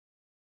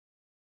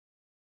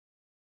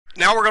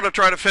Now we're going to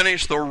try to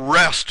finish the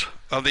rest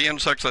of the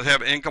insects that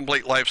have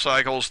incomplete life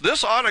cycles.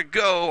 This ought to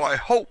go, I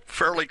hope,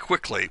 fairly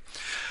quickly,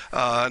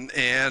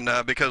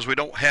 because we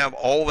don't have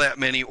all that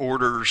many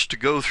orders to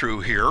go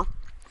through here.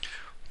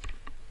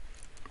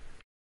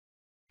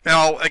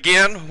 Now,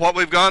 again, what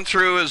we've gone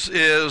through is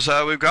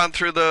we've gone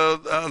through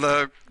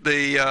the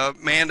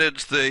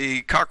mantids,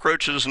 the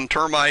cockroaches, and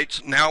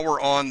termites. Now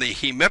we're on the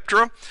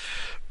Hemiptera.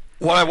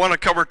 What I want to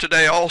cover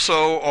today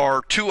also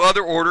are two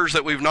other orders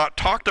that we've not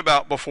talked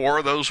about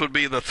before. Those would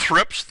be the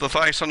thrips, the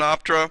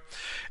Thysanoptera,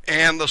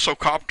 and the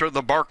Psocoptera,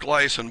 the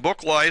barklice and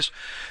booklice.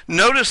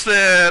 Notice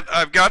that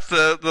I've got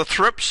the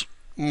thrips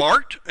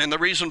marked, and the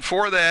reason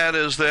for that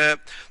is that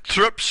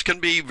thrips can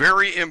be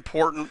very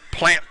important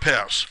plant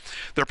pests.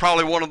 They're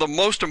probably one of the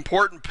most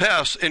important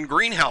pests in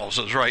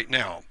greenhouses right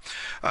now,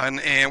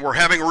 and we're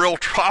having real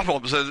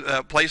problems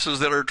at places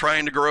that are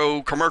trying to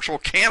grow commercial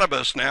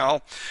cannabis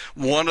now.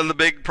 One of the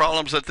big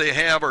problems that they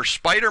have are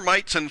spider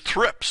mites and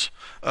thrips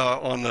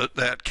on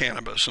that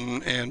cannabis,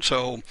 and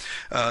so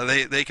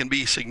they can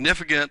be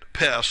significant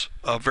pests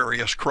of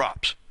various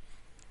crops.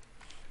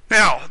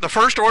 Now, the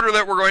first order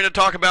that we're going to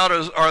talk about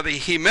are the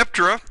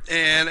Hemiptera,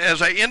 and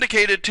as I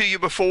indicated to you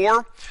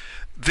before,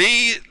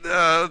 these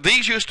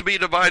used to be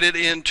divided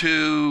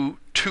into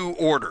two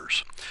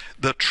orders.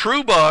 The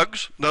true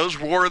bugs, those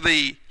were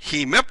the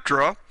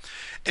Hemiptera,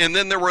 and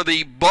then there were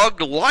the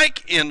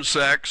bug-like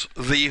insects,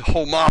 the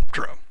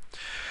Hemiptera.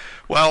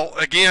 Well,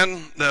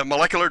 again, the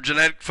molecular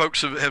genetic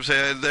folks have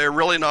said they're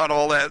really not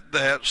all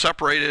that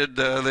separated.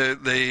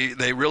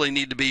 They really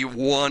need to be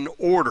one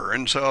order.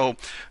 And so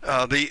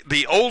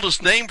the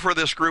oldest name for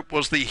this group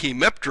was the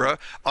Hemiptera.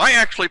 I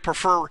actually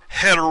prefer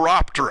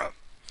Heteroptera.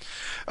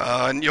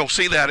 And you'll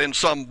see that in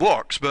some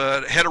books,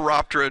 but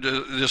Heteroptera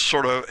is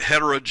sort of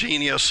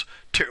heterogeneous,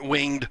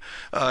 winged,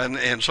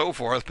 and so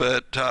forth.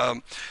 But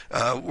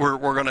we're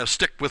going to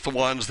stick with the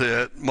ones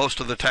that most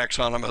of the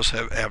taxonomists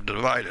have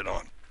divided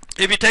on.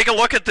 If you take a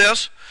look at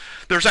this,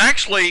 there's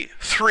actually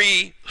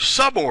three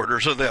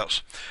suborders of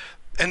this.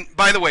 And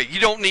by the way, you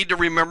don't need to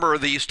remember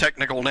these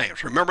technical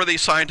names. Remember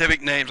these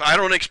scientific names. I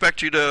don't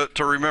expect you to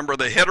remember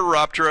the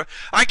Heteroptera.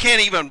 I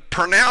can't even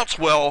pronounce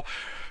well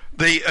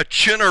the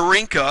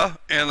Echinarinca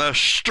and the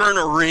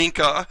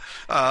Sternarinca.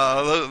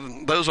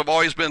 Those have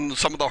always been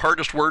some of the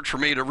hardest words for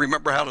me to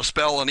remember how to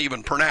spell and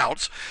even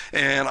pronounce,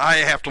 and I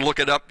have to look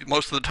it up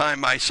most of the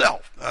time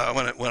myself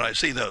when I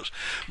see those.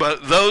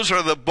 But those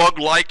are the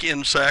bug-like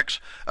insects,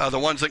 the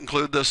ones that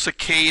include the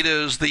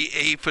cicadas, the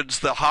aphids,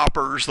 the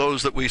hoppers,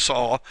 those that we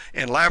saw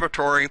in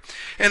laboratory,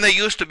 and they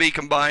used to be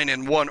combined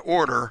in one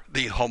order,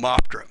 the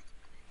Hemiptera.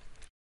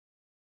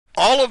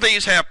 All of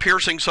these have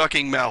piercing,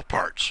 sucking mouth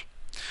parts.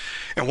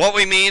 And what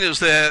we mean is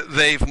that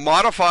they've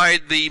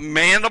modified the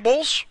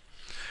mandibles,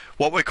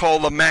 what we call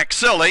the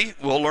maxillae.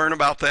 We'll learn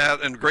about that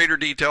in greater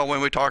detail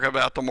when we talk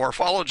about the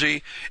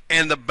morphology.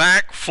 And the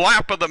back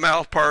flap of the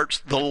mouth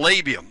parts, the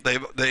labium.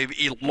 They've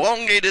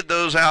elongated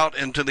those out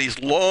into these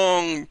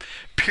long,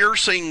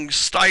 piercing,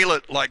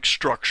 stylet-like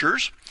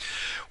structures.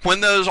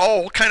 When those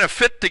all kind of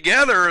fit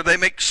together, they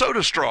make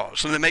soda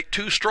straws, and they make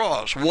two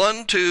straws,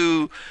 one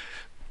to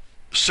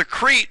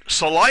secrete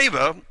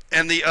saliva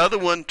and the other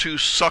one to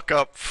suck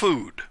up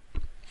food.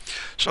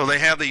 So they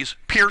have these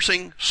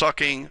piercing,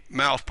 sucking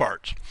mouth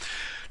parts.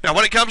 Now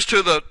when it comes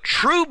to the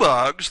true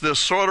bugs, this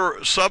sort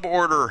of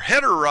suborder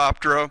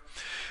Heteroptera,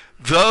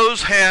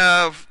 those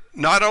have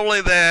not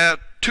only that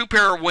two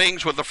pair of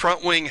wings with the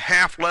front wing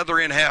half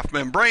leathery and half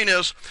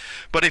membranous,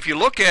 but if you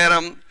look at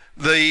them,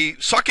 the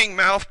sucking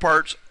mouth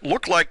parts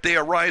look like they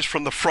arise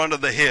from the front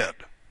of the head.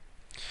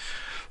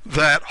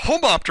 That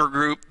Hemiptera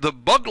group, the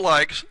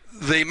bug-likes,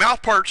 the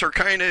mouth parts are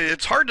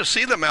it's hard to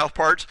see the mouth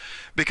parts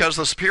because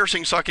the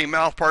piercing, sucking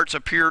mouth parts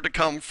appear to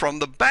come from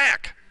the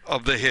back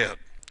of the head.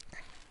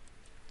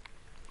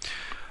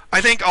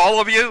 I think all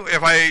of you,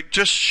 if I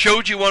just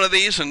showed you one of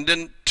these and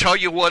didn't tell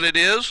you what it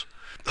is,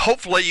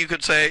 hopefully you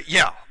could say,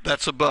 yeah,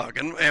 that's a bug.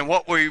 And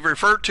what we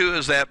refer to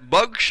as that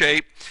bug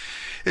shape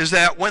is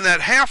that when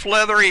that half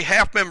leathery,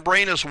 half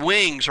membranous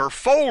wings are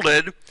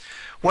folded,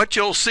 what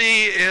you'll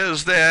see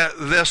is that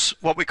this,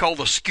 what we call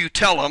the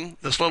scutellum,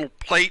 this little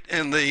plate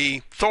in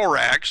the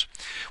thorax,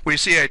 we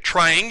see a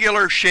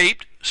triangular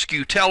shaped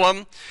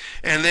scutellum,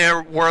 and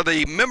there where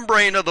the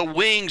membrane of the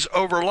wings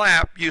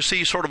overlap, you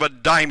see sort of a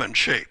diamond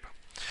shape.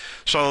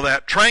 So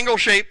that triangle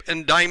shape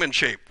and diamond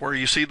shape, where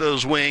you see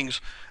those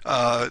wings,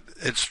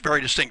 it's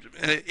very distinct.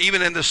 And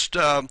even in this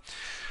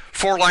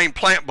four-line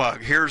plant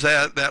bug, here's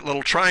that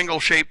little triangle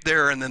shape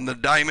there, and then the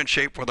diamond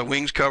shape where the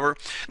wings cover.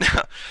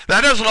 Now,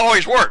 that doesn't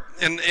always work.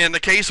 In the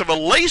case of a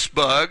lace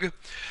bug,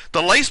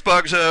 the lace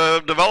bugs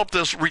have developed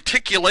this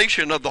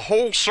reticulation of the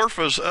whole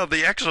surface of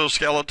the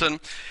exoskeleton,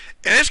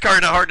 and it's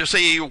kind of hard to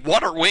see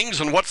what are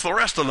wings and what's the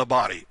rest of the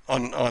body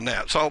on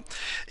that. So,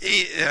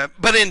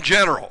 but in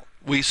general,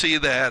 we see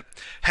that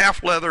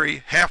half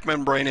leathery, half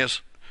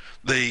membranous,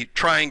 the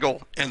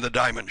triangle, and the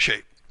diamond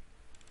shape.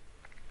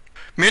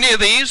 Many of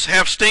these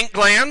have stink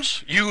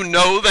glands. You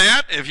know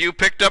that. If you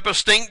picked up a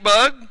stink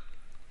bug,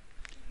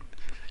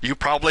 you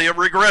probably have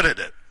regretted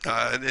it.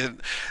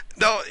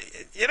 though,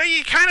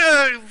 you kind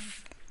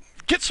of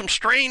get some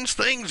strange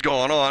things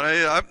going on.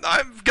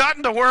 I've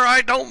gotten to where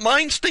I don't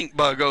mind stink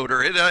bug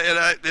odor.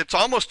 It's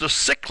almost a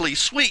sickly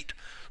sweet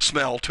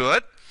smell to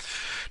it.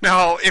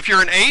 Now, if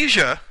you're in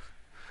Asia,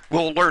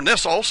 we'll learn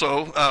this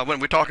also when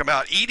we talk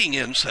about eating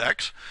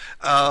insects.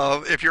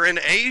 If you're in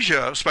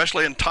Asia,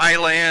 especially in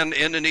Thailand,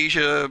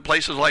 Indonesia,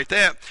 places like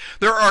that,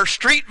 there are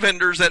street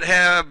vendors that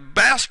have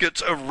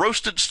baskets of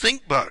roasted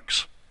stink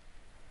bugs.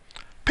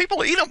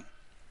 People eat them.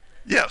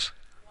 Yes.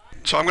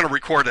 So I'm going to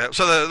record that.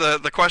 So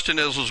the question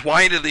is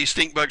why do these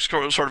stink bugs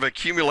sort of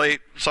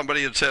accumulate?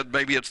 Somebody had said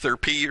maybe it's their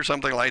pee or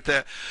something like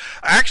that.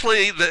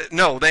 Actually,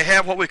 no, they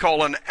have what we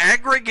call an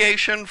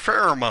aggregation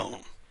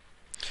pheromone.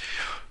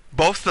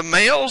 Both the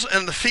males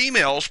and the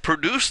females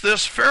produce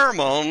this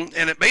pheromone,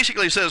 and it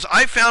basically says,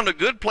 I found a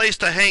good place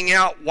to hang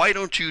out, why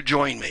don't you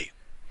join me?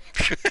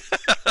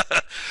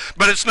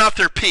 But it's not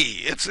their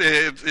pee. It's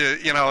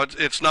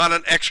not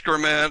an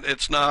excrement.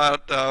 It's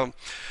not, and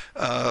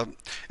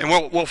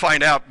we'll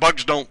find out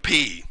bugs don't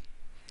pee.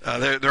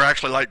 They're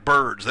actually like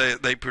birds.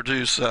 They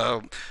produce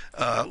a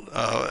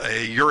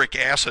uric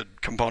acid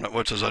component,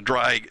 which is a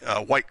dry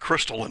white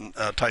crystalline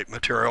type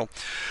material.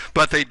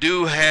 But they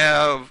do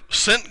have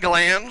scent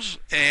glands,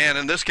 and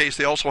in this case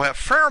they also have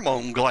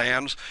pheromone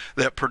glands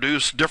that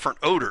produce different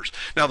odors.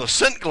 Now the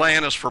scent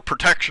gland is for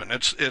protection.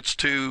 It's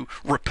to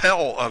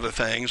repel other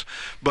things.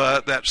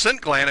 But that scent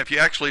gland, if you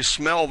actually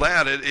smell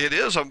that, it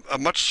is a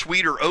much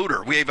sweeter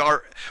odor. We've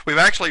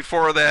actually,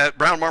 for that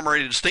brown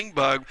marmorated stink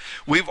bug,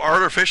 we've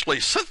artificially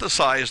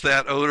synthesized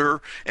that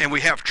odor, and we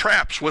have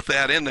traps with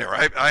that in there.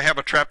 I have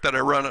a trap that I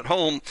run at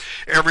home.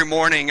 Every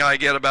morning I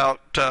get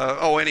about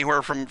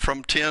anywhere from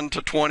 10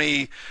 to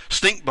 20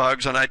 stink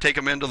bugs, and I take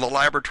them into the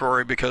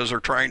laboratory because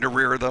they're trying to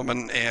rear them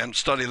and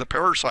study the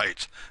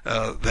parasites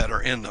that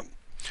are in them.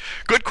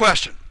 Good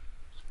question.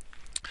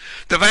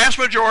 The vast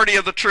majority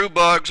of the true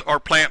bugs are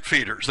plant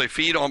feeders. They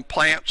feed on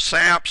plant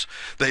saps.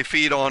 They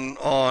feed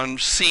on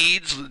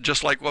seeds,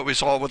 just like what we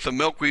saw with the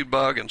milkweed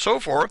bug and so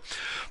forth.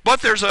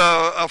 But there's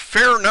a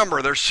fair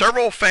number. There's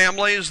several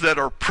families that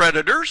are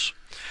predators.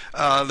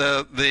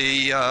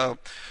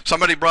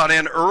 Somebody brought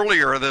in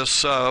earlier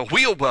this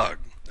wheel bug,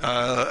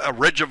 a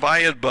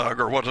regiviad bug,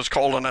 or what is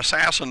called an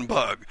assassin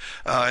bug,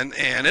 and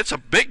it's a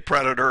big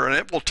predator, and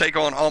it will take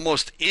on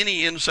almost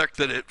any insect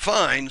that it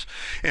finds.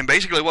 And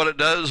basically what it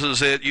does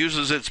is it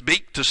uses its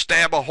beak to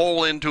stab a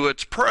hole into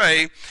its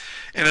prey.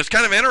 And it's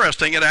kind of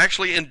interesting. It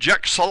actually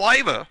injects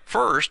saliva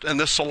first, and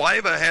this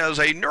saliva has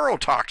a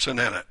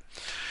neurotoxin in it.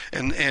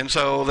 And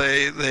so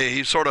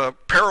they sort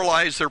of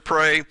paralyze their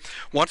prey.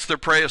 Once their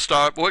prey has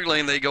stopped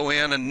wiggling, they go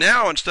in, and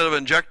now instead of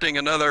injecting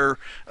another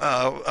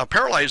a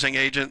paralyzing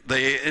agent,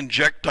 they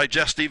inject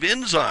digestive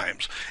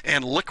enzymes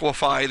and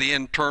liquefy the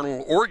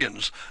internal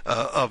organs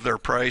of their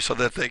prey so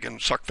that they can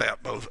suck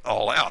that both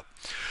all out.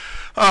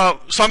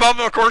 Some of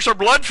them, of course, are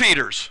blood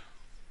feeders.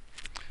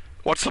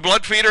 What's the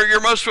blood feeder you're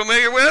most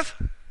familiar with?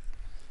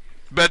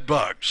 Bed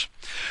bugs.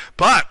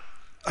 But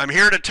I'm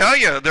here to tell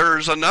you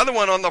there's another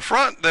one on the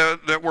front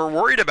that we're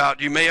worried about.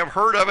 You may have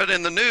heard of it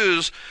in the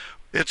news.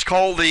 It's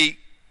called the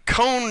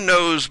cone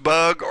nose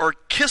bug or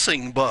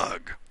kissing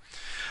bug.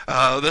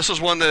 This is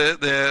one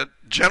that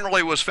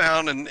generally was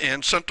found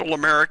in Central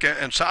America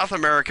and South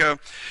America.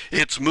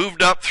 It's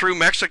moved up through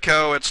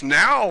Mexico. It's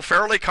now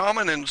fairly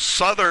common in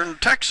southern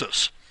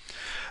Texas.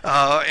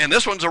 And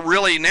this one's a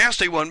really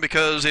nasty one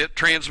because it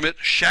transmits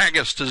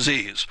Chagas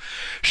disease.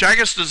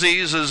 Chagas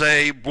disease is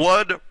a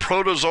blood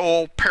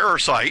protozoal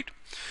parasite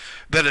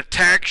that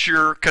attacks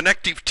your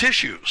connective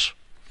tissues.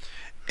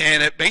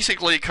 And it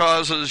basically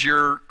causes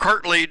your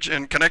cartilage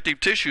and connective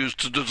tissues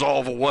to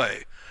dissolve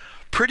away.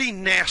 Pretty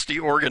nasty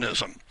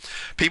organism.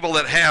 People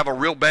that have a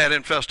real bad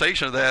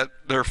infestation of that,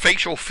 their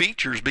facial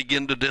features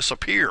begin to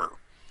disappear.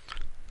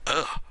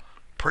 Ugh,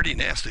 pretty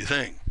nasty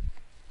thing.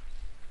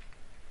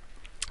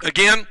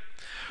 Again,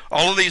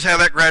 all of these have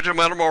that gradual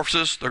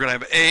metamorphosis. They're going to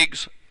have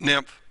eggs,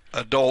 nymph,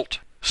 adult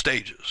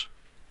stages.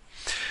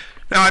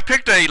 Now I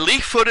picked a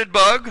leaf-footed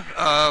bug.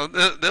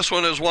 This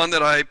one is one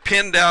that I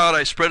pinned out.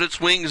 I spread its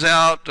wings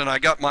out, and I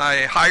got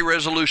my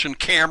high-resolution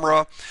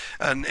camera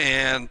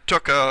and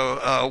took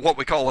what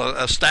we call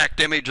a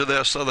stacked image of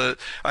this so that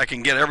I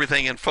can get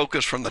everything in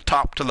focus from the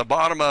top to the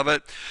bottom of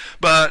it.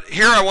 But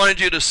here I wanted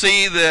you to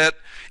see that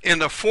in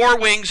the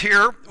forewings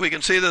here, we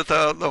can see that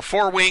the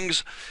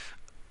forewings,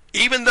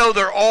 even though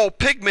they're all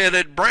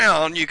pigmented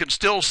brown, you can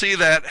still see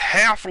that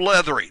half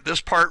leathery, this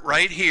part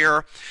right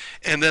here,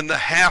 and then the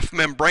half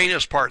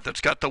membranous part that's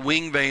got the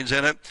wing veins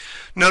in it.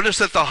 Notice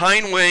that the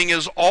hind wing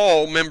is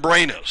all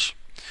membranous.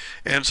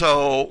 And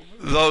so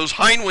those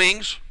hind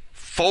wings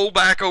fold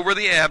back over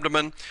the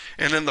abdomen,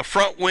 and then the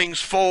front wings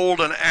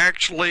fold and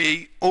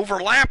actually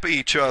overlap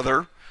each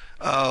other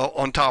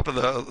on top of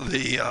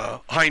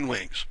the hind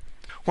wings.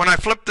 When I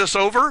flip this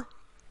over,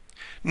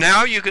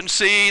 Now you can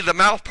see the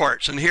mouth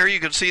parts, and here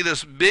you can see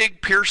this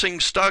big piercing,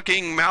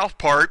 sucking mouth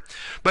part,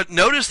 but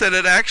notice that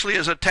it actually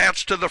is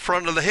attached to the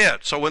front of the head.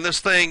 So when this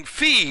thing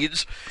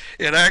feeds,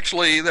 it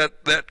actually,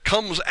 that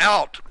comes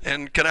out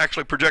and can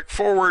actually project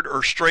forward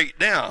or straight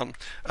down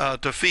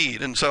to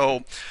feed. And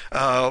so,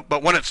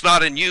 but when it's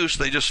not in use,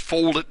 they just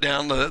fold it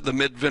down the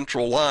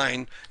mid-ventral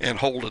line and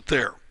hold it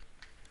there.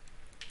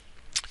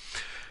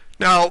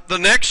 Now the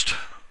next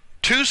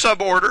two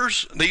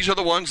suborders, these are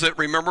the ones that,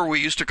 remember, we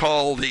used to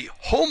call the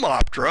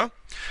Hemiptera.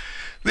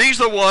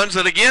 These are the ones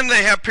that, again,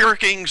 they have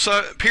piercing,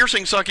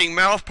 sucking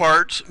mouth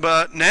parts,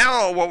 but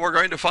now what we're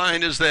going to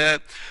find is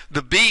that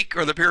the beak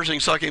or the piercing,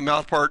 sucking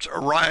mouth parts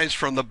arise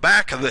from the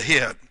back of the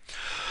head.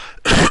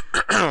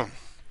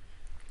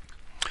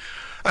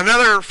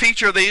 Another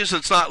feature of these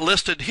that's not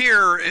listed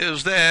here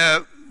is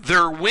that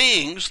their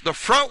wings, the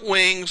front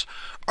wings,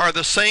 are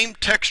the same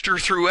texture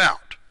throughout.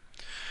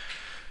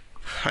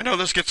 I know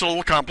this gets a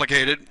little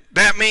complicated.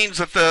 That means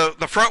that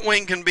the front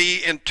wing can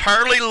be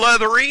entirely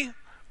leathery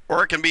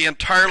or it can be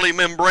entirely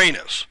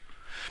membranous,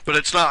 but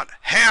it's not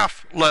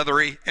half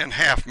leathery and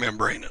half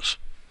membranous.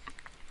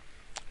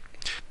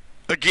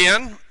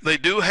 Again, they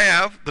do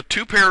have the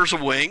two pairs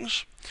of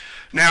wings.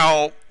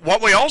 Now,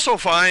 what we also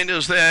find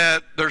is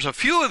that there's a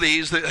few of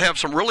these that have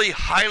some really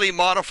highly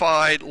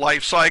modified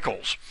life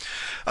cycles.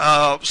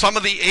 Some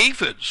of the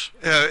aphids,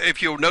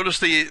 if you'll notice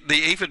the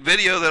aphid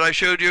video that I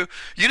showed you,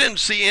 you didn't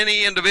see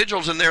any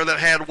individuals in there that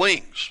had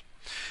wings.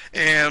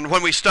 And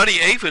when we study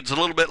aphids a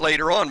little bit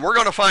later on, we're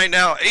going to find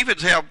out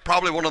aphids have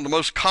probably one of the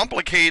most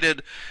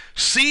complicated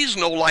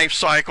seasonal life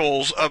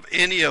cycles of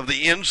any of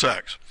the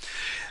insects.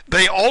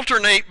 They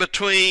alternate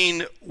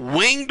between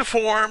winged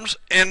forms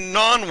and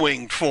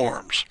non-winged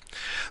forms.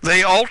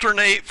 They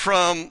alternate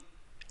from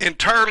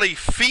entirely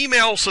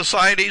female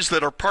societies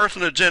that are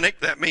parthenogenic,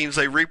 that means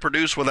they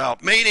reproduce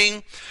without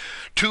mating,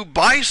 to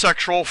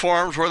bisexual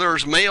forms where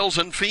there's males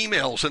and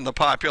females in the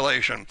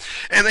population.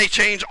 And they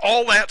change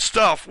all that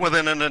stuff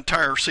within an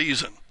entire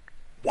season.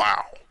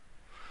 Wow.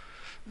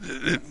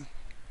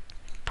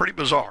 Pretty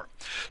bizarre.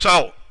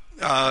 So,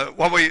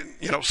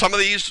 some of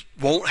these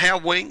won't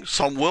have wings,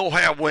 some will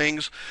have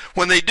wings.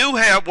 When they do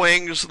have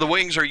wings, the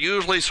wings are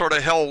usually sort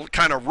of held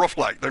kind of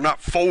roof-like. They're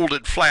not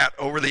folded flat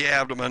over the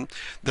abdomen,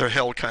 they're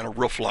held kind of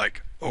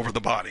roof-like over the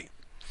body.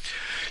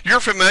 You're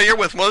familiar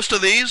with most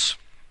of these.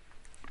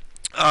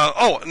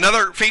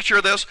 Another feature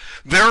of this,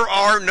 there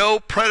are no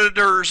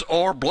predators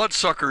or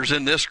bloodsuckers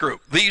in this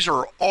group. These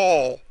are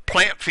all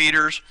plant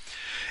feeders,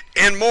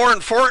 and more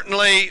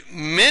importantly,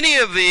 many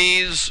of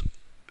these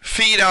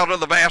feed out of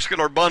the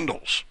vascular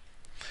bundles.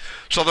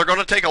 So they're going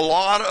to take a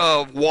lot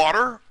of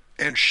water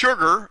and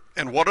sugar,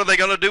 and what are they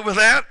going to do with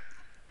that?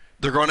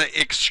 They're going to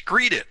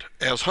excrete it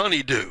as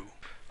honey do.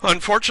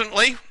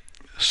 Unfortunately,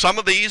 some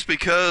of these,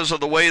 because of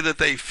the way that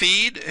they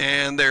feed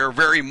and they're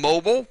very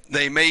mobile,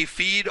 they may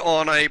feed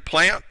on a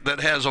plant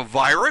that has a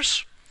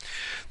virus.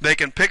 They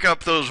can pick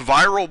up those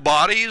viral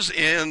bodies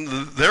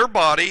in their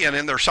body and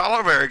in their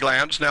salivary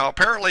glands. Now,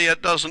 apparently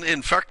it doesn't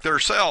infect their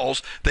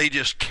cells, they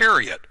just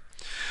carry it.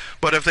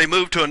 But if they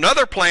move to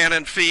another plant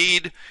and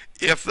feed,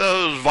 if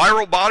those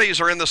viral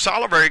bodies are in the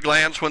salivary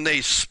glands, when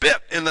they spit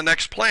in the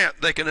next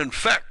plant, they can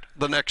infect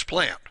the next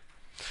plant.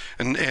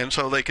 And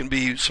so they can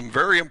be some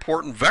very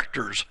important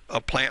vectors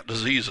of plant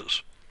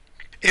diseases.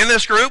 In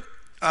this group,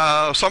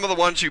 some of the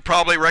ones you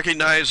probably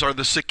recognize are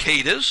the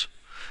cicadas.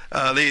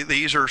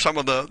 These are some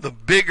of the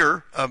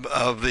bigger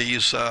of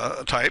these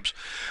types.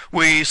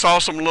 We saw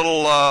some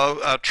little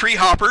tree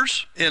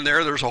hoppers in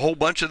there. There's a whole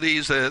bunch of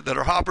these that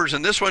are hoppers.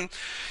 In this one,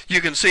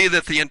 you can see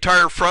that the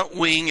entire front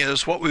wing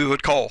is what we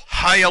would call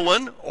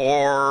hyaline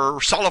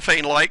or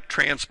cellophane-like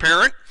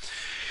transparent.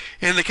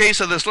 In the case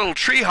of this little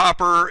tree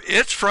hopper,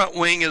 its front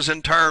wing is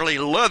entirely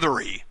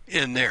leathery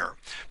in there,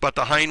 but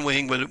the hind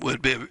wing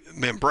would be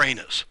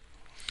membranous.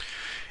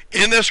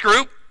 In this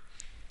group,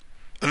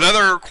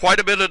 another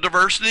quite a bit of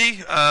diversity.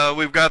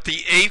 We've got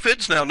the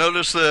aphids. Now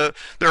notice there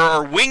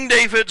are winged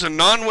aphids and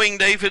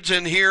non-winged aphids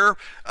in here.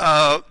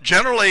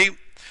 Generally,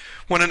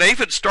 when an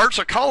aphid starts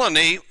a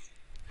colony,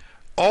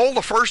 all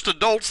the first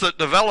adults that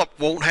develop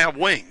won't have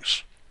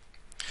wings.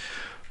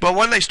 But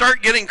when they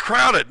start getting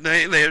crowded,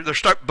 they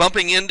start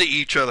bumping into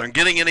each other and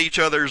getting in each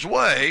other's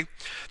way,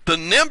 the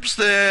nymphs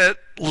that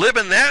live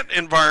in that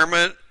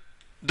environment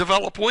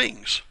develop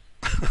wings.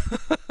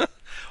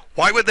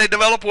 Why would they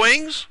develop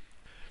wings?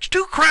 It's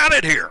too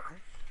crowded here.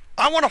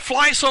 I want to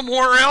fly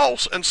somewhere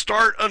else and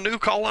start a new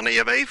colony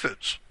of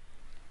aphids.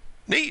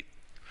 Neat.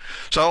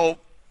 So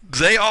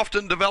they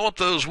often develop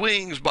those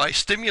wings by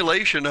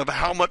stimulation of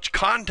how much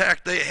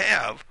contact they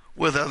have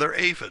with other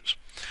aphids.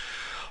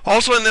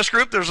 Also in this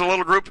group, there's a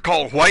little group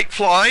called white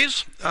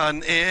flies,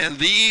 and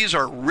these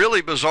are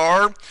really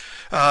bizarre.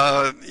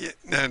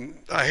 And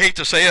I hate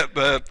to say it,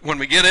 but when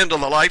we get into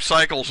the life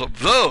cycles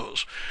of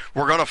those,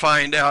 we're going to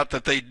find out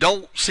that they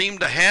don't seem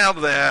to have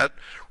that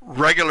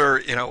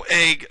regular,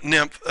 egg,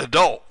 nymph,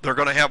 adult. They're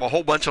going to have a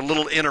whole bunch of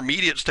little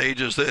intermediate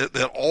stages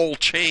that all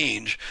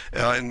change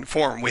in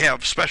form. We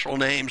have special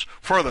names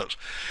for those.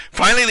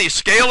 Finally, the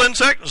scale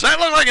insect. Does that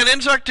look like an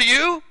insect to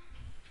you?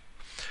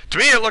 To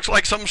me, it looks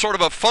like some sort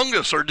of a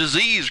fungus or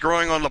disease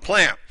growing on the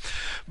plant.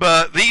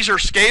 But these are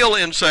scale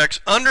insects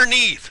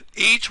underneath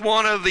each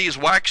one of these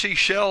waxy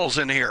shells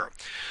in here.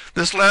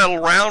 This little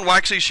round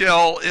waxy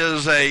shell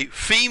is a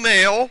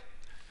female.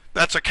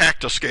 That's a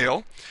cactus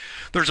scale.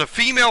 There's a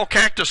female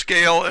cactus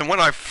scale, and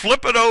when I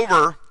flip it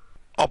over,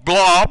 a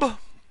blob,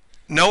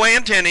 no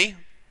antennae,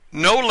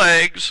 no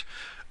legs,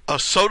 a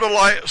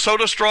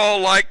soda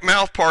straw-like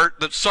mouth part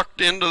that's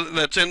into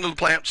the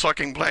plant,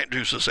 sucking plant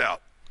juices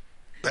out.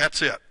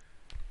 That's it.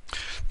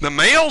 The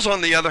males,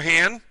 on the other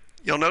hand,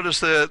 you'll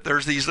notice that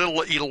there's these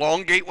little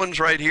elongate ones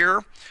right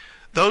here.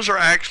 Those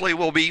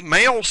will be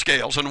male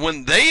scales, and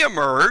when they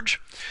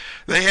emerge,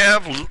 they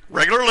have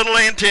regular little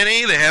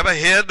antennae, they have a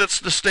head that's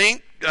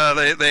distinct,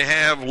 they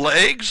have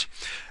legs,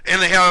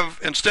 and they have,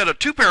 instead of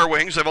 2 pair of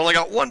wings, they've only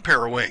got 1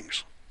 pair of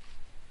wings.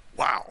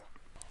 Wow.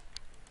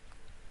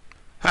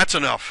 That's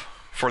enough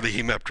for the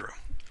Hemiptera.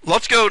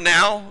 Let's go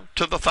now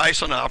to the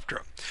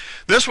Thysanoptera.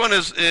 This one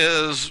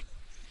is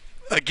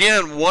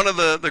again, one of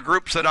the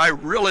groups that I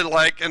really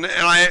like, and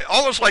I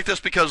almost like this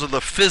because of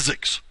the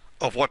physics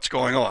of what's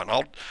going on.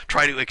 I'll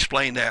try to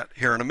explain that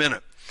here in a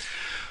minute.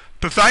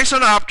 The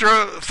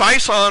Thysanoptera,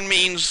 Thyson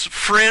means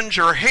fringe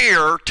or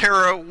hair,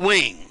 ptera,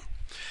 wing.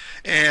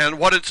 And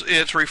what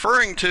it's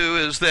referring to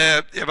is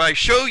that if I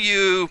show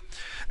you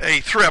a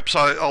thrips,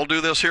 I'll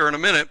do this here in a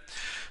minute,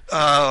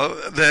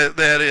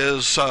 that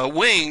is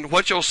winged,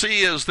 what you'll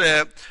see is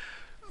that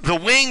the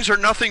wings are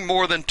nothing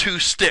more than 2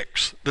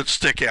 sticks that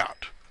stick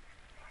out.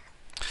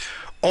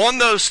 On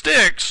those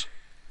sticks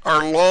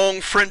are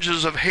long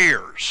fringes of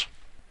hairs,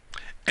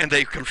 and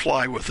they can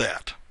fly with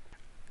that.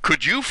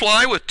 Could you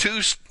fly with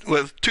two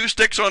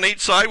sticks on each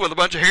side with a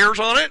bunch of hairs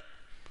on it?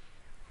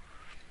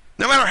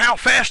 No matter how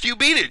fast you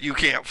beat it, you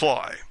can't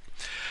fly.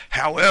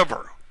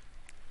 However,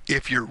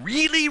 if you're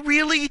really,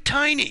 really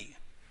tiny,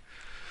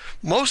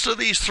 most of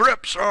these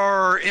thrips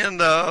are in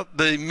the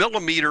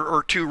millimeter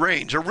or 2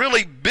 range. A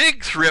really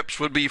big thrips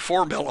would be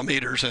 4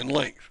 millimeters in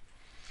length.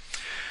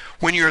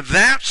 When you're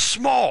that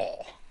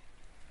small,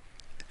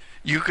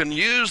 you can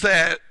use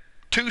that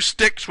 2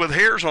 sticks with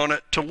hairs on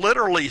it to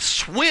literally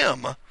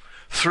swim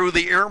through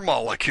the air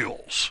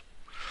molecules.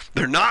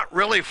 They're not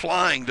really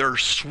flying, they're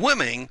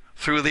swimming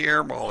through the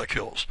air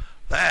molecules.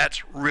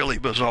 That's really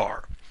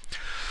bizarre.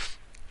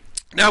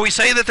 Now, we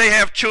say that they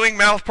have chewing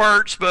mouth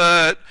parts,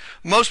 but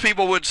most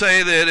people would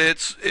say that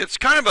it's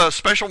kind of a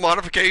special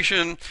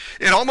modification.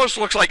 It almost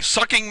looks like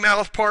sucking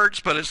mouth parts,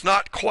 but it's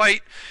not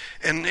quite.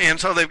 And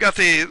so they've got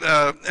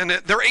and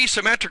they're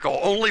asymmetrical.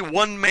 Only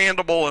 1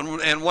 mandible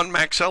and 1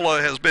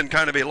 maxilla has been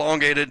kind of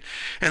elongated,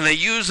 and they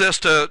use this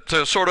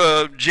to sort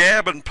of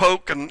jab and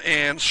poke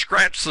and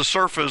scratch the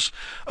surface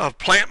of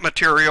plant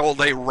material.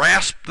 They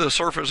rasp the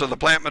surface of the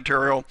plant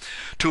material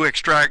to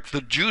extract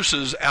the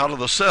juices out of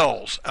the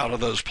cells out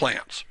of those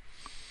plants.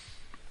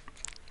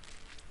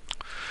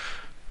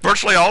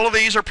 Virtually all of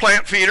these are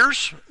plant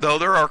feeders, though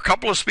there are a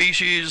couple of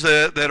species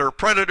that are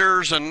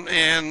predators, and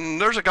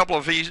there's a couple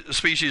of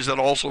species that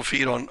also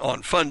feed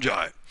on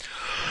fungi.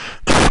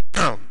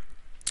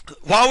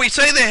 While we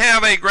say they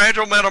have a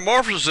gradual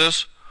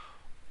metamorphosis,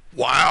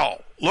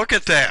 wow, look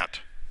at that.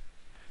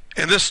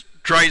 And this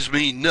drives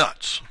me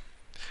nuts.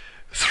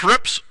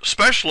 Thrips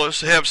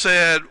specialists have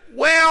said,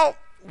 well,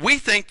 we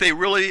think they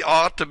really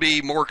ought to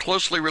be more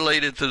closely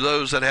related to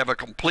those that have a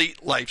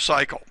complete life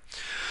cycle.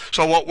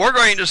 So what we're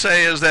going to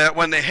say is that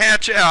when they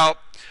hatch out,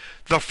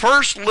 the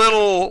first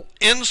little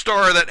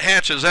instar that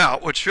hatches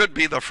out, which should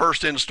be the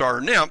first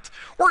instar nymph,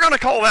 we're going to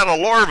call that a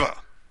larva.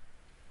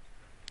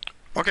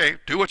 Okay,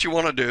 do what you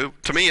want to do.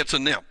 To me, it's a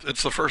nymph.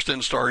 It's the first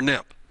instar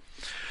nymph.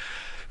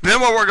 Then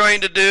what we're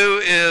going to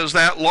do is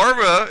that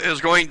larva is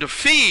going to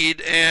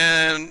feed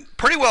and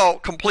pretty well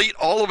complete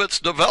all of its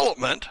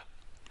development.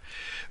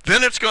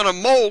 Then it's going to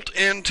molt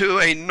into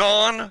a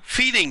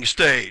non-feeding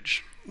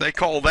stage. They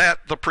call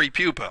that the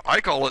prepupa. I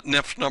call it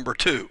nymph number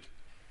 2.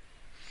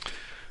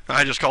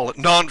 I just call it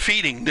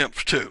non-feeding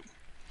nymph 2.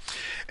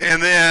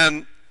 And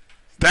then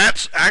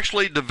that's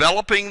actually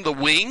developing the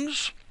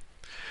wings.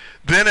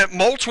 Then it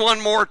molts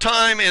one more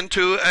time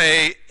into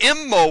a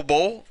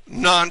immobile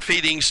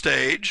non-feeding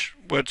stage,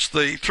 which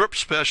the thrip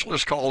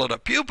specialists call it a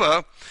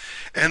pupa.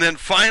 And then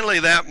finally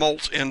that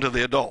molts into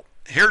the adult.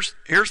 Here's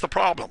the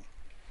problem.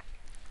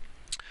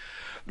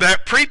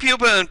 That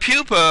prepupa and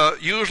pupa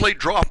usually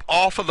drop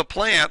off of the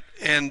plant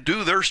and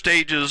do their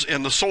stages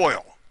in the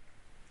soil.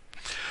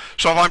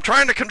 So if I'm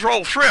trying to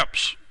control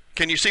thrips,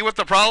 can you see what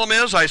the problem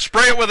is? I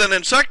spray it with an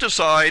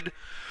insecticide.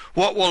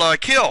 What will I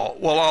kill?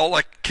 Well,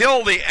 I'll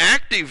kill the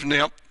active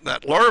nymph,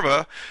 that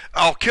larva.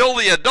 I'll kill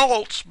the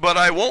adults, but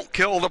I won't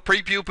kill the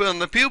prepupa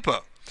and the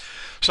pupa.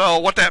 So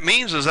what that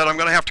means is that I'm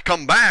going to have to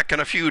come back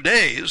in a few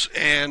days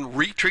and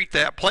retreat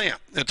that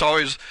plant. It's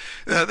always,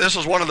 this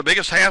is one of the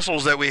biggest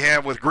hassles that we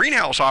have with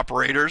greenhouse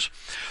operators.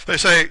 They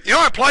say, you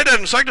know, I applied that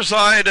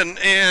insecticide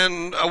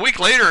and a week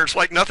later it's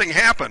like nothing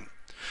happened.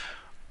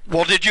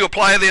 Well, did you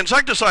apply the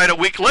insecticide a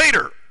week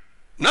later?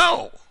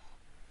 No.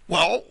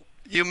 Well,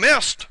 you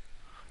missed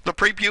the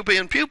prepupae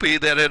and pupae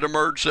that had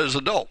emerged as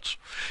adults.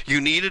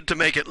 You needed to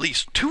make at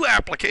least 2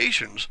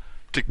 applications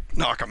to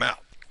knock them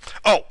out.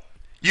 Oh,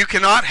 you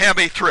cannot have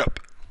a thrip.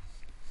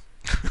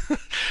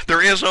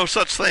 There is no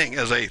such thing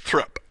as a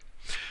thrip.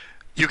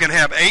 You can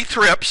have a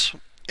thrips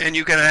and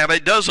you can have a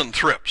dozen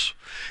thrips.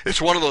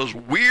 It's one of those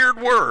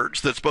weird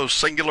words that's both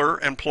singular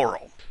and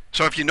plural.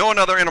 So if you know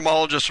another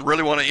entomologist and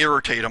really want to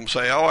irritate them,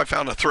 say, oh, I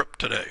found a thrip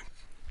today.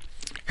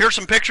 Here's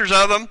some pictures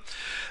of them.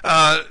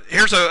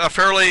 Here's a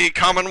fairly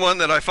common one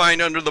that I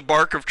find under the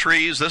bark of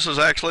trees. This is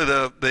actually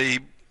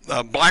the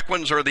black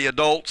ones are the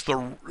adults. The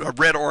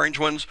red-orange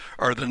ones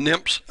are the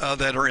nymphs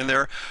that are in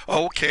there.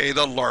 Okay,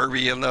 the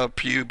larvae and the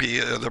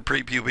pupae, the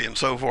prepupae and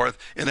so forth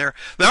in there.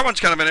 That one's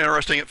kind of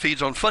interesting. It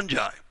feeds on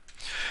fungi.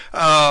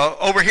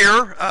 Over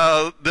here,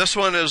 this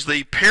one is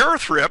the pear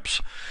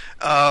thrips.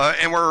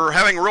 And we're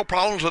having real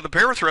problems with the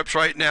pear thrips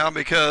right now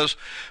because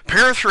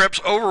pear thrips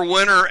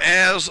overwinter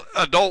as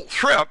adult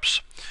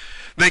thrips.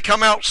 They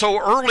come out so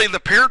early the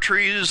pear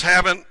trees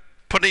haven't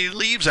put any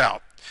leaves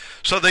out.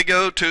 So they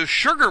go to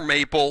sugar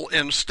maple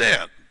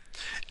instead.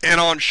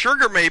 And on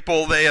sugar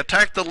maple, they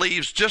attack the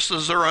leaves just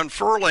as they're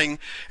unfurling,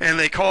 and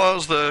they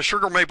cause the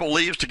sugar maple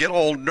leaves to get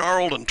all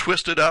gnarled and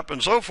twisted up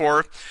and so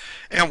forth.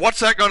 And what's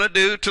that going to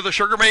do to the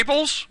sugar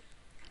maples?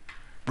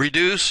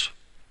 Reduce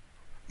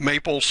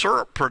maple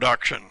syrup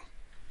production.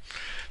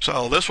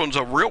 So this one's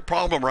a real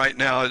problem right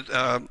now,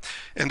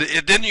 and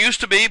it didn't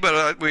used to be,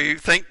 but we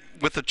think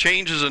with the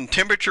changes in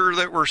temperature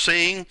that we're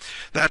seeing,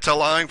 that's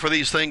allowing for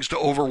these things to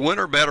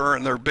overwinter better,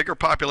 and there are bigger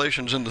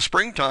populations in the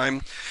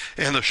springtime.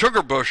 And the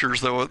sugar bushers,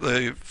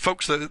 the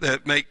folks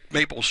that make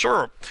maple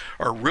syrup,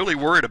 are really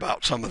worried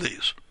about some of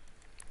these.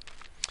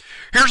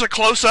 Here's a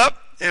close-up.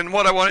 And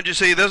what I wanted you to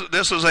see,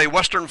 this is a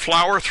western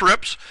flower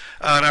thrips,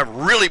 and I've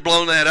really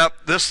blown that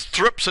up. This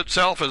thrips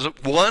itself is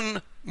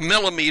 1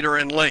 millimeter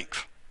in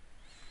length.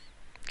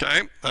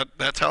 Okay,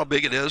 that's how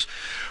big it is.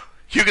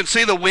 You can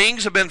see the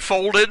wings have been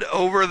folded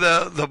over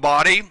the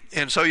body,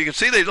 and so you can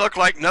see they look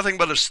like nothing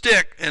but a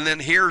stick, and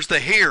then here's the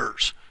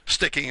hairs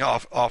sticking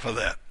off of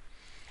that.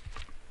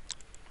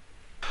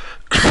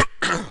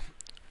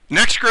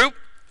 Next group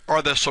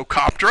are the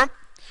Psocoptera.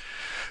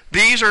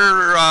 These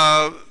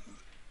are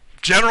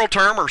general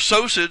term or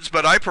sosids,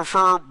 but I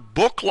prefer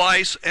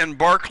booklice and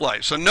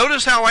barklice. And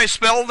notice how I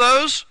spell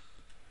those.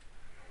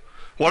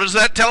 What is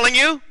that telling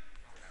you?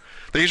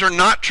 These are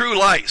not true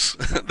lice.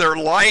 They're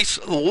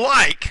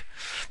lice-like.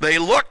 They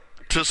look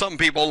to some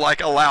people like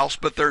a louse,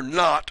 but they're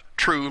not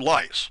true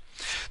lice.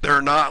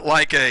 They're not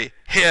like a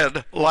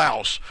head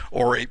louse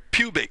or a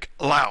pubic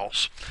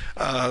louse.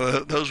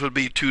 Those would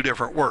be 2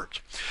 different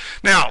words.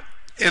 Now,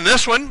 in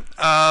this one,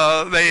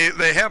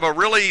 they have a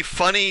really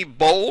funny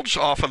bulge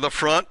off of the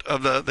front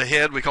of the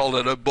head. We call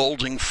it a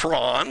bulging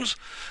frons.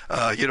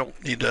 You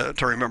don't need to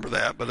remember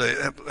that, but they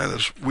have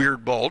this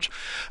weird bulge.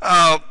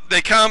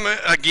 They come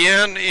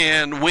again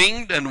in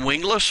winged and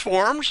wingless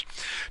forms.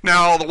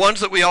 Now, the ones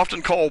that we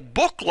often call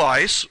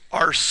booklice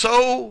are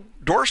so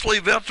dorsally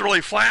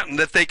ventrally flattened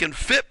that they can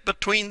fit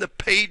between the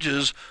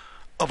pages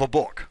of a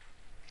book.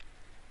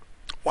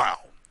 Wow.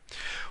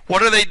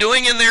 What are they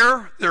doing in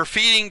there? They're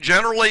feeding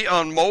generally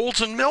on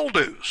molds and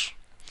mildews.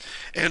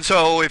 And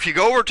so if you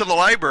go over to the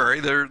library,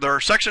 there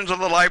are sections of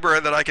the library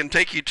that I can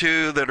take you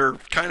to that are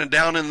kind of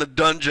down in the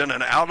dungeon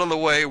and out of the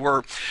way,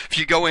 where if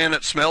you go in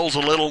it smells a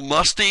little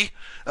musty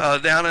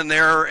down in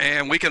there,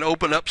 and we can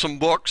open up some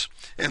books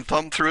and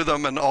thumb through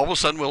them, and all of a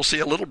sudden we'll see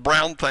a little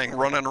brown thing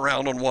running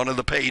around on one of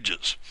the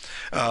pages.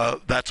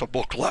 That's a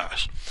book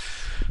louse.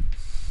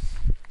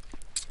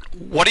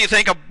 What do you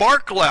think a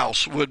bark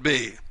louse would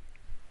be?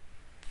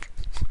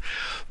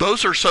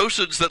 Those are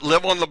sosids that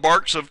live on the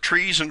barks of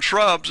trees and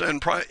shrubs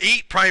and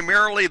eat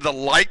primarily the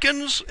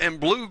lichens and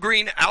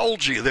blue-green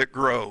algae that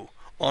grow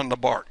on the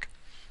bark.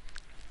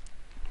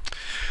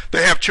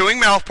 They have chewing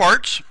mouth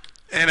parts,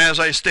 and as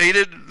I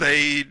stated,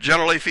 they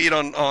generally feed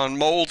on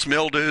molds,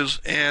 mildews,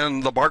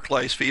 and the bark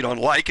lice feed on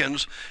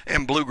lichens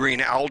and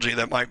blue-green algae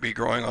that might be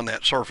growing on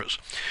that surface.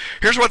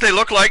 Here's what they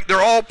look like.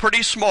 They're all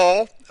pretty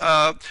small.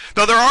 Though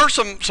there are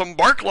some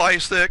bark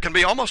lice that can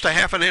be almost a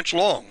 ½ an inch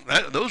long.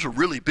 Those are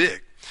really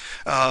big.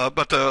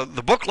 But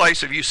the book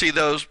lice, if you see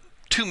those,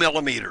 2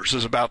 millimeters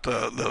is about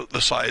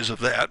the size of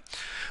that.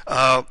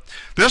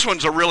 This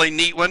one's a really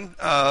neat one.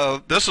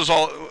 This is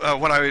all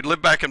when I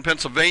lived back in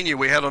Pennsylvania.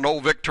 We had an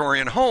old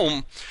Victorian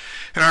home,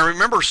 and I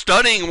remember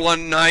studying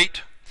one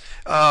night.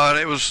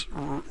 It was,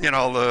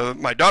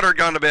 my daughter had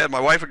gone to bed, my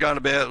wife had gone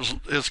to bed.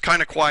 It was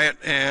kind of quiet,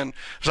 and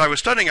as I was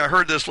studying, I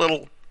heard this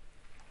little.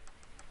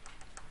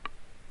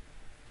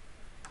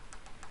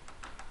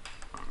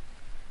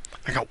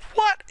 I go,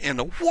 what in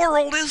the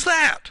world is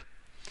that?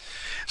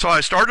 So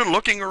I started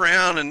looking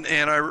around, and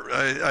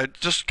I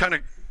just kind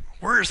of,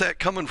 where is that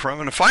coming from?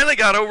 And I finally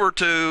got over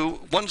to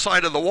one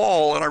side of the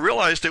wall, and I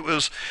realized there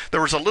was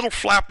a little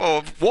flap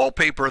of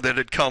wallpaper that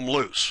had come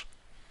loose.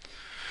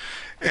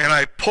 And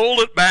I pulled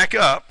it back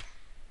up,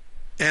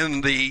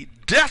 and the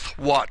Death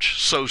Watch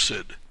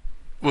Socid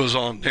was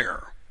on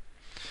there.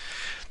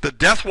 The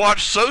Death Watch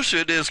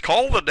Socid is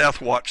called the Death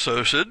Watch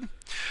Socid.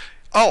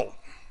 Oh,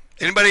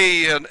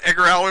 anybody an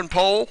Edgar Allan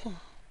Poe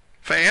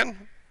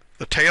fan?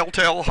 The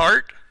Telltale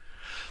Heart?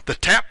 The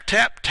tap,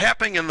 tap,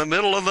 tapping in the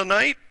middle of the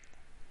night?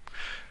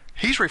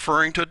 He's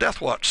referring to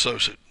Death Watch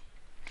Socid.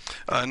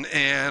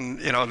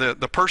 And you know,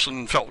 the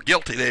person felt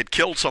guilty. They had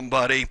killed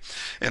somebody,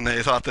 and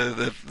they thought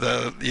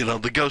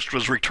the ghost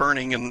was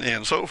returning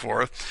and so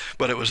forth.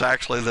 But it was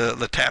actually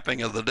the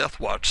tapping of the Death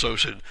Watch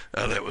Socid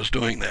that was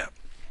doing that.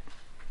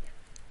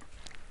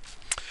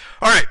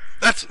 All right,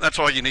 that's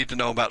all you need to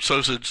know about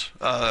Socids.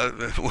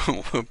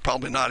 We'll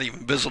probably not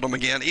even visit them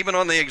again, even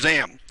on the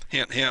exam.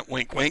 Hint, hint,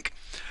 wink, wink.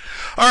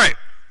 All right.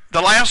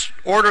 The last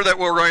order that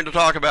we're going to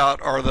talk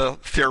about are the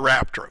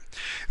Phthiraptera.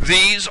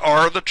 These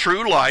are the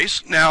true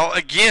lice. Now,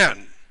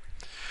 again,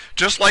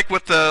 just like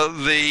with the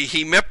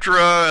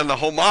Hemiptera and the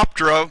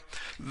Hemiptera,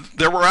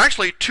 there were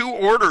actually two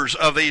orders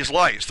of these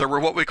lice. There were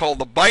what we call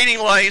the biting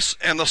lice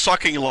and the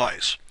sucking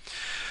lice.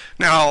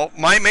 Now,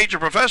 my major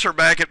professor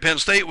back at Penn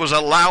State was a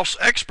louse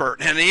expert,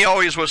 and he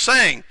always was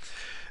saying,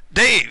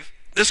 Dave,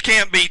 this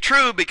can't be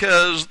true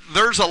because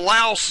there's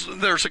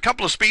a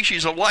couple of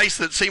species of lice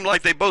that seem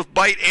like they both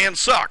bite and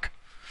suck.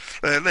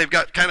 They've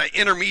got kind of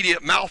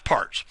intermediate mouth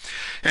parts.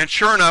 And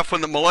sure enough,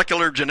 when the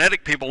molecular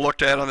genetic people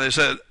looked at them, they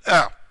said,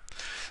 oh,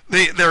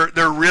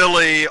 they're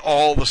really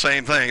all the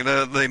same thing.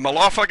 The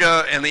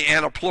Molophaga and the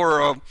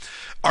Anaplura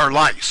are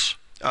lice.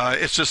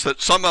 It's just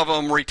that some of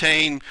them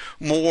retain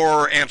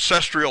more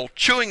ancestral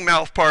chewing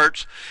mouth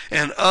parts,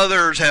 and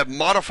others have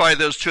modified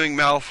those chewing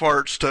mouth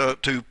parts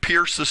to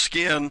pierce the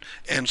skin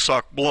and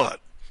suck blood.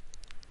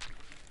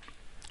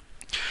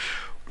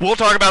 We'll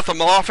talk about the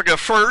Molophaga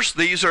first.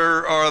 These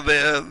are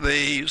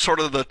the sort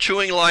of the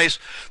chewing lice.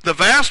 The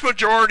vast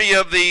majority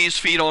of these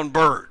feed on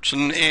birds,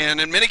 and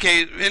in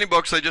many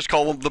books they just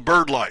call them the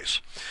bird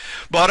lice.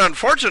 But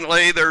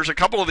unfortunately, there's a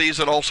couple of these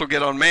that also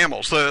get on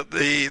mammals.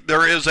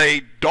 There is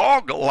a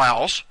dog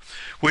louse,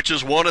 which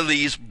is one of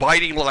these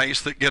biting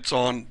lice that gets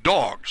on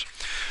dogs.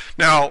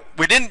 Now,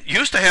 we didn't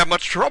used to have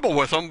much trouble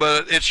with them,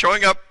 but it's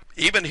showing up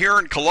even here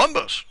in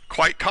Columbus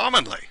quite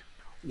commonly.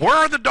 Where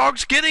are the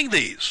dogs getting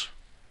these?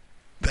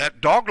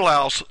 That dog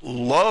louse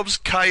loves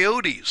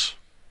coyotes.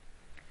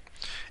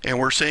 And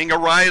we're seeing a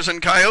rise in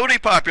coyote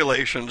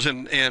populations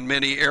in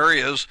many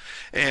areas.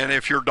 And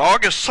if your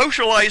dog is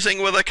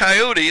socializing with a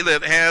coyote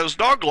that has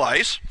dog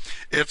lice,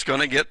 it's going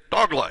to get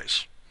dog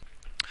lice.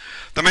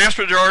 The vast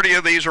majority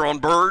of these are on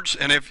birds.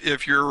 And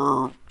if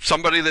you're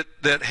somebody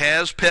that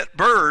has pet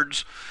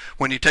birds,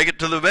 when you take it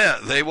to the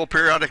vet, they will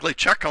periodically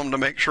check them to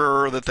make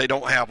sure that they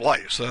don't have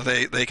lice. So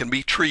they can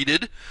be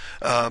treated,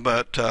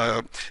 but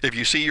if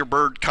you see your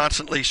bird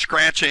constantly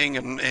scratching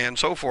and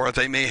so forth,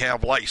 they may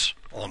have lice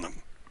on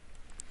them.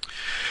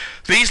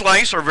 These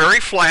lice are very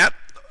flat,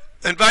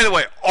 and by the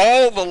way,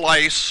 all the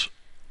lice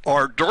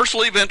are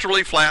dorsally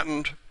ventrally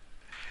flattened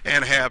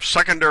and have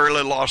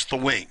secondarily lost the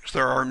wings.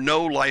 There are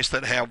no lice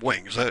that have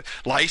wings.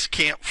 Lice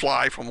can't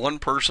fly from one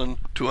person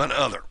to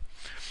another.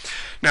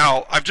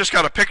 Now, I've just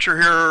got a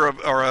picture here,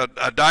 or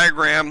a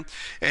diagram,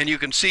 and you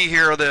can see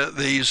here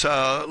these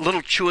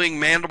little chewing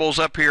mandibles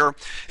up here.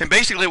 And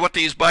basically what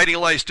these biting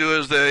lice do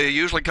is they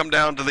usually come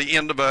down to the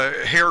end of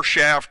a hair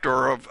shaft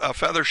or a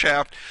feather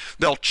shaft.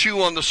 They'll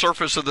chew on the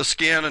surface of the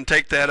skin and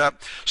take that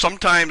up.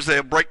 Sometimes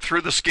they'll break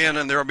through the skin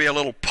and there'll be a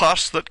little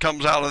pus that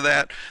comes out of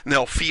that, and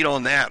they'll feed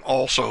on that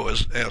also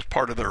as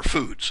part of their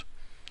foods.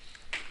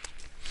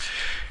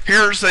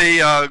 Here's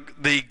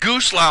the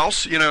goose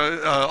louse,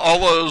 all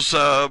those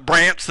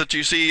brants that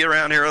you see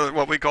around here,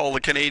 what we call the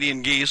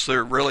Canadian geese.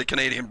 They're really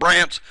Canadian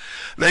brants.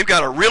 They've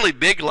got a really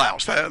big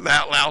louse. That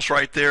louse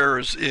right there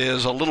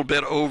is a little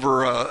bit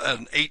over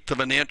an eighth of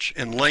an inch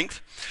in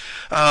length.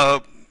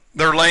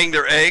 They're laying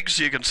their eggs.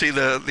 You can see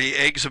the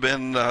eggs have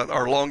been,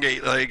 are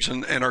elongate eggs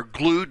and are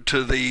glued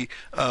to the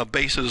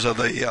bases of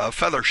the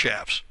feather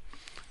shafts.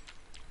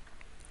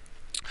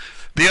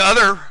 The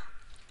other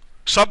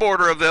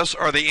suborder of this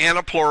are the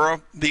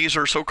Anaplura. These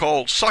are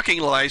so-called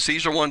sucking lice.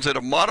 These are ones that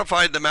have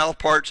modified the mouth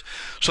parts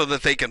so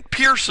that they can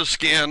pierce the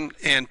skin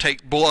and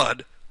take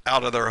blood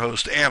out of their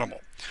host animal.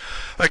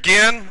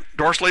 Again,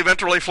 dorsally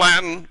ventrally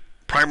flattened,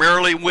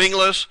 primarily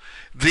wingless.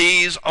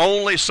 These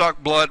only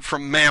suck blood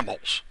from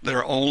mammals.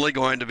 They're only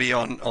going to be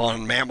on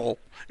mammal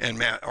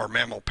or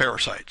mammal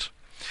parasites.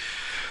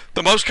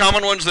 The most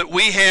common ones that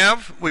we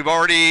have, we've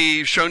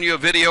already shown you a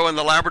video in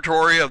the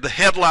laboratory of the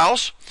head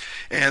louse,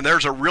 and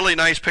there's a really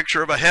nice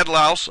picture of a head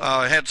louse.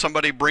 I had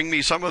somebody bring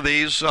me some of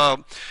these.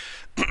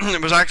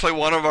 It was actually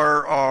one of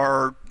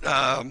our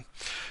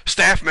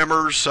staff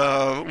members,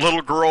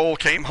 little girl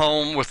came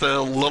home with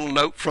a little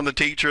note from the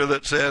teacher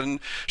that said, and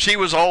she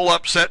was all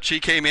upset. She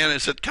came in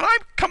and said, "Can I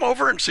come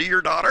over and see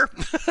your daughter?"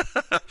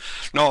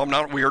 No, I'm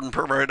not weird and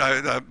pervert,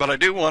 but I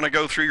do want to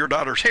go through your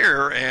daughter's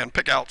hair and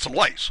pick out some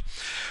lice.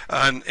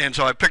 And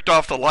so I picked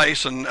off the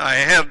lice, and I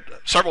had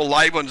several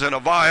live ones in a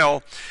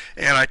vial,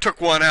 and I took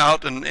one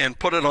out and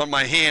put it on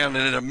my hand,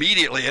 and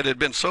it had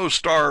been so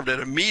starved, it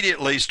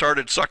immediately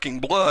started sucking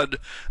blood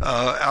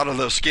out of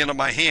the skin of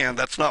my hand.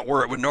 That's not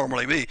where it would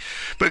normally be.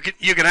 But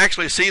you can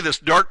actually see this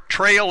dark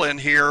trail in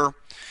here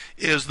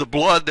is the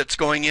blood that's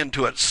going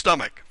into its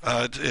stomach.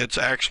 It's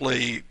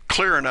actually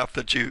clear enough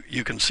that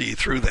you can see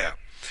through that.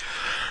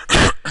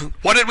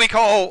 What did we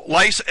call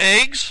lice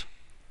eggs?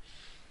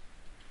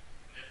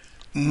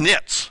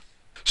 Nits.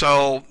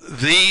 So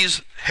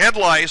these head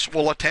lice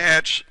will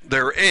attach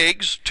their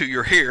eggs to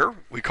your hair.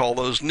 We call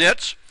those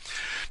nits.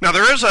 Now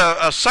there is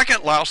a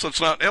second louse that's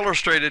not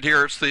illustrated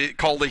here. It's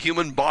called the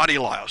human body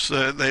louse.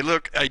 They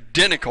look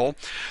identical.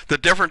 The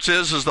difference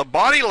is the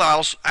body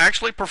louse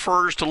actually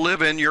prefers to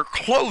live in your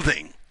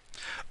clothing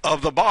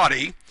of the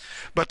body,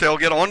 but they'll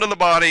get onto the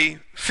body,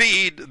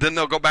 feed, then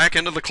they'll go back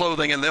into the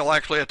clothing, and they'll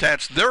actually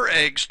attach their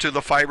eggs to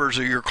the fibers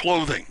of your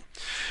clothing.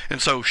 And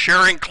so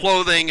sharing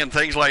clothing and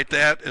things like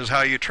that is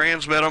how you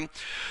transmit them.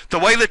 The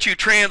way that you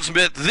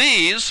transmit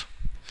these,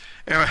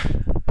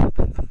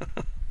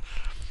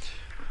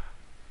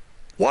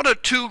 what do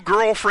two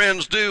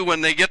girlfriends do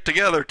when they get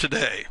together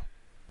today?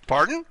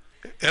 Pardon?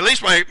 At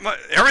least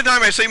every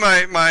time I see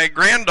my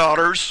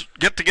granddaughters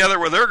get together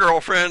with their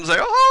girlfriends, they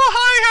go, "Oh,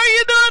 hi, how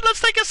you doing?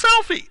 Let's take a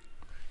selfie."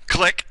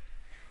 Click.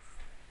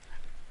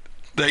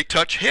 They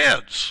touch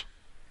heads.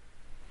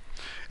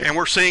 And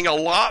we're seeing a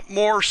lot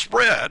more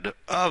spread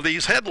of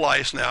these head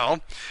lice now,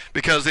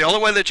 because the only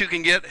way that you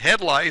can get head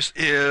lice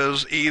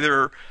is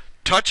either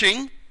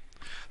touching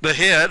the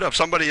head of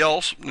somebody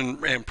else,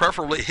 and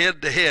preferably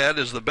head to head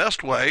is the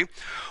best way,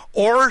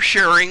 or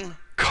sharing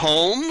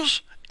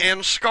combs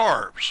and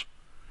scarves.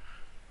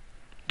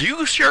 Do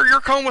you share your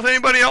comb with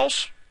anybody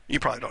else? You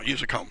probably don't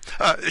use a comb.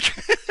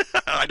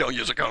 I don't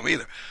use a comb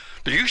either.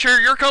 Do you share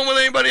your comb with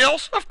anybody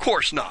else? Of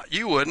course not.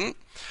 You wouldn't.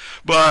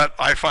 But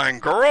I find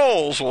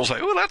girls will say,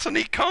 "Oh, that's a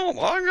neat comb.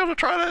 Well, I'm going to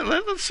try that.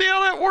 Let's see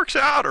how that works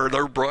out," or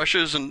their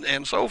brushes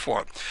and so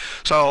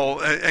forth. So,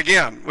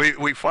 again,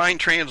 we find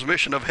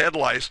transmission of head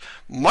lice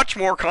much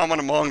more common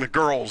among the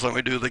girls than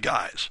we do the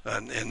guys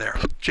in there.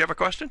 Do you have a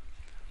question?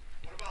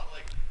 What about,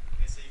 like,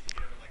 they say you can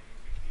get them in, like,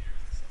 movie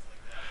theaters and stuff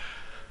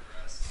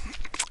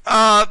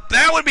like that?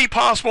 That would be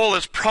possible.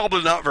 It's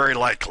probably not very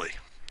likely.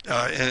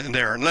 In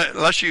there,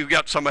 unless you've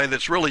got somebody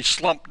that's really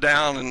slumped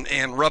down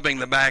and rubbing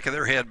the back of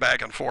their head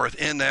back and forth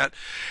in that.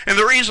 And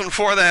the reason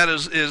for that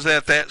is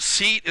that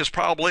seat is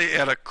probably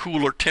at a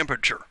cooler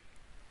temperature.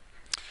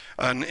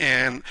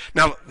 And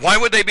now, why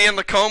would they be in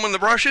the comb and the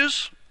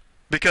brushes?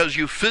 Because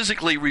you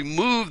physically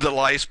remove the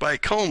lice by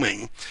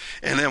combing,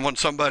 and then when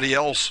somebody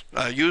else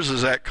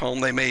uses that comb,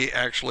 they may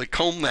actually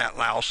comb that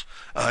louse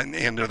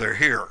into their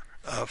hair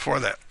for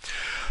that.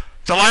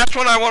 The last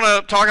one I want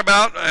to talk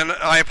about, and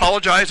I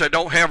apologize, I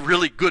don't have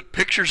really good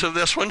pictures of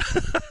this one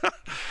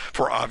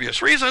for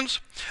obvious reasons.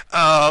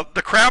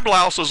 The crab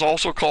louse is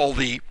also called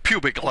the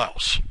pubic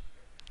louse.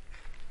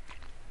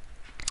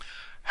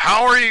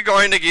 How are you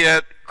going to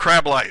get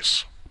crab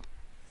lice?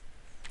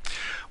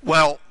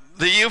 Well,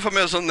 the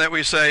euphemism that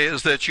we say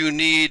is that you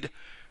need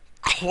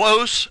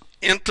close,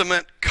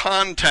 intimate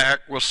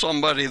contact with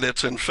somebody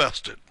that's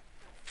infested.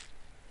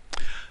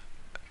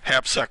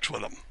 Have sex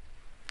with them.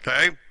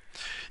 Okay?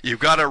 You've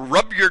got to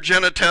rub your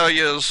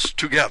genitalias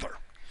together,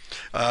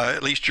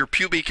 at least your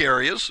pubic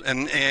areas,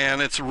 and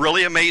it's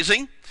really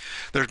amazing.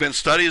 There's been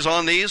studies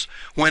on these.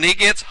 When it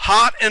gets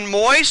hot and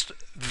moist,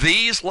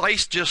 these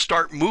lice just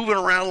start moving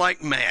around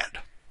like mad.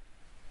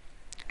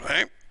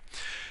 Right?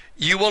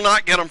 You will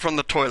not get them from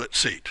the toilet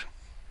seat.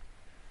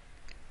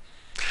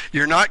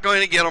 You're not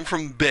going to get them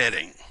from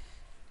bedding.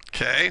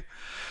 Okay?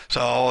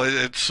 So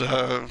it's,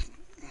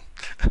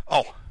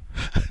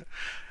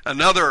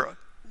 another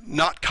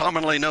not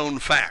commonly known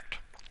fact.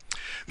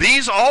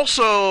 These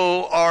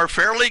also are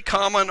fairly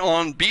common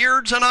on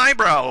beards and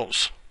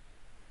eyebrows.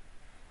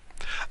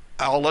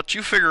 I'll let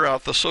you figure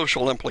out the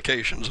social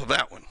implications of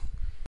that one.